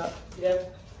 Did you get it out? Yeah.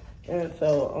 And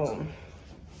so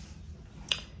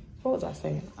what was I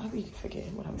saying? I be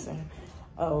forgetting what I was saying.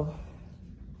 Oh,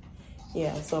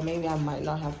 yeah, so maybe I might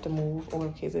not have to move, or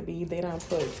in case it be, they don't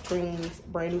put screens,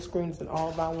 brand new screens in all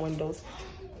of our windows.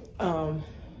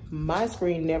 My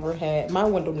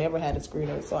window never had a screen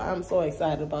in it, so I'm so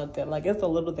excited about that. Like, it's the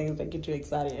little things that get you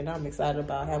excited, and I'm excited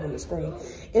about having a screen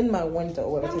in my window,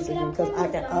 whatever it is, because I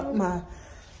can up my,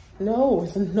 no,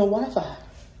 it's no Wi-Fi.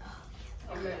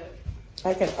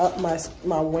 I can up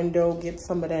my window, get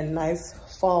some of that nice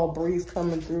fall breeze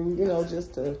coming through, you know,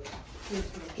 just to,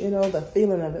 you know, the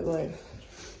feeling of it. But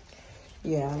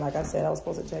yeah, like I said, I was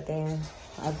supposed to check in.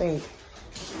 I think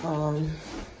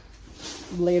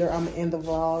later I'm gonna end the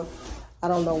vlog. I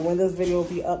don't know when this video will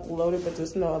be uploaded, but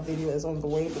just know a video is on the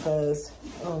way because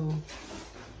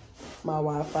my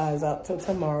Wi-Fi is out till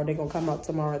tomorrow. They're gonna come out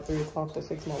tomorrow at 3 o'clock to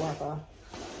fix my Wi-Fi.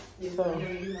 Yeah, So,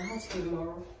 your house key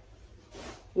tomorrow.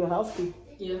 Your house key?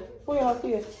 Yeah. Where your house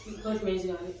key is? Coach Mays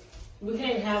got it. We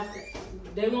can't have,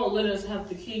 they won't let us have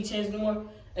the key changed anymore.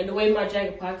 And the way my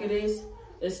jacket pocket is,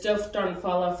 it's stuff starting to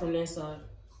fall out from the inside.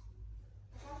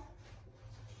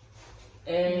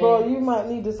 And Bro, you might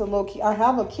need just a little key. I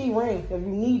have a key ring if you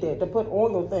need it to put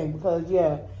on your thing because,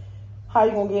 yeah, how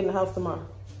you going to get in the house tomorrow?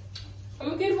 I'm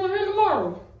going to get it from here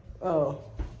tomorrow. Oh.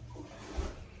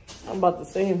 I'm about to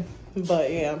see him.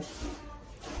 But yeah,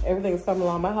 everything's coming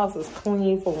along. My house is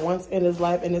clean for once in its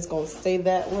life, and it's gonna stay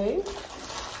that way.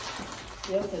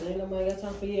 Yeah, because ain't nobody got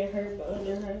time for you hurt but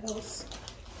under her house.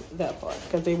 That part,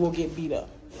 because they will get beat up.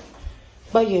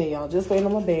 But yeah, y'all, just wait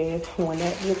on my bed. When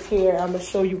that gets here, I'm gonna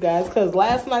show you guys. Because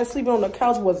last night sleeping on the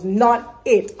couch was not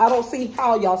it. I don't see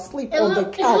how y'all sleep on the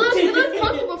couch. It looks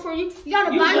comfortable for you. You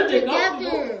gotta bind it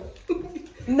together.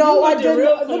 No, I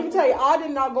didn't. Let me tell you, I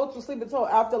did not go to sleep until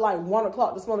after like 1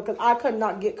 o'clock this morning because I could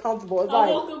not get comfortable. It's I like,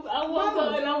 woke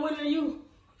up and I went to you.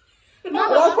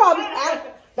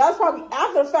 That's probably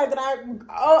after the fact that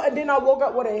and then I woke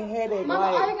up with a headache.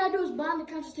 Mama, like, all you gotta do is bind the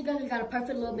couches together. You got a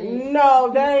perfect little bed.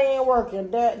 no, that ain't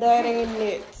working. That ain't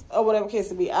it. Or whatever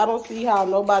case it be. I don't see how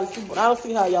nobody sleep. I don't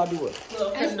see how y'all do it.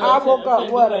 I woke up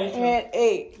with a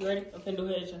headache. You ready? I'm finna do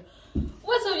head shot.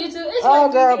 What's up, YouTube? It's Oh,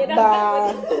 your girl, Judy.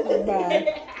 bye.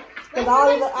 Because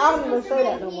I don't even say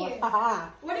that no more.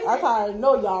 That's how I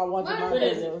know y'all watching my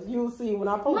videos. You'll see when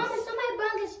I post. Mama, somebody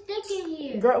brought a stick in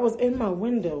here. Girl, it was in my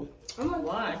window.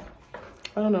 Why?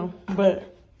 I don't know.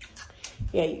 But,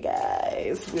 yeah, you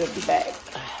guys, we'll be back.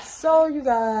 So, you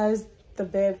guys, the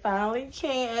bed finally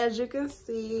came, as you can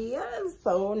see. It's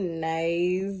so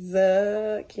nice.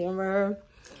 Camera.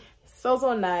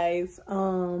 So nice.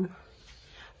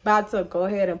 About to go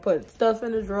ahead and put stuff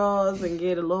in the drawers and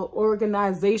get a little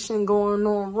organization going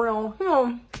on around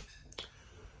him.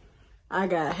 I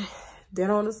got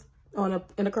dinner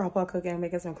in the crock pot cooking,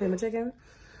 making some cream of chicken.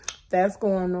 That's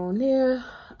going on there.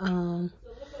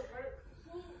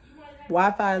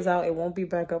 Wi-Fi is out. It won't be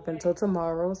back up until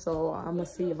tomorrow, so I'm gonna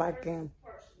see if I can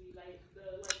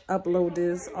upload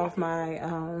this off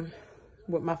my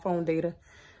with my phone data.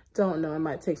 Don't know, it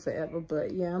might take forever,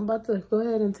 but yeah, I'm about to go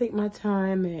ahead and take my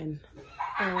time and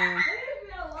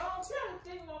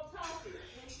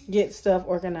get stuff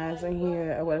organized in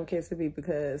here or whatever case it be,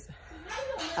 because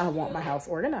I want my house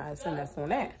organized, and that's on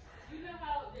that.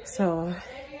 So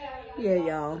yeah,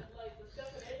 y'all,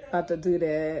 about to do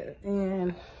that,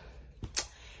 and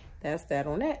that's that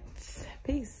on that.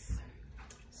 Peace.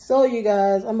 So you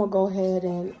guys, I'm gonna go ahead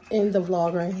and end the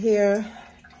vlog right here.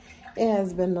 It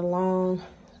has been a long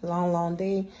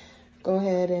day. Go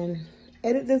ahead and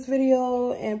edit this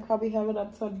video and probably have it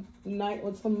up tonight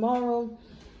or tomorrow.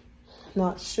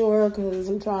 Not sure, because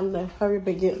I'm trying to hurry up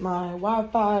and get my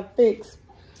Wi-Fi fixed.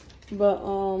 But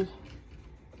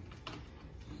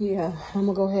yeah, I'm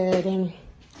gonna go ahead and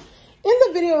end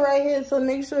the video right here. So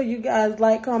make sure you guys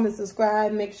like, comment,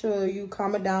 subscribe. Make sure you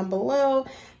comment down below.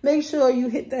 Make sure you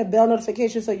hit that bell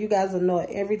notification so you guys will know it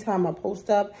every time I post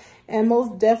up. And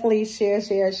most definitely share. I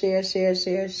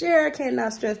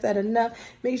cannot stress that enough.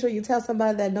 Make sure you tell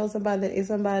somebody that knows somebody that is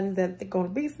somebody that they're going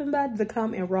to be somebody to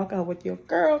come and rock out with your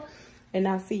girl. And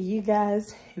I'll see you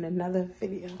guys in another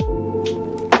video.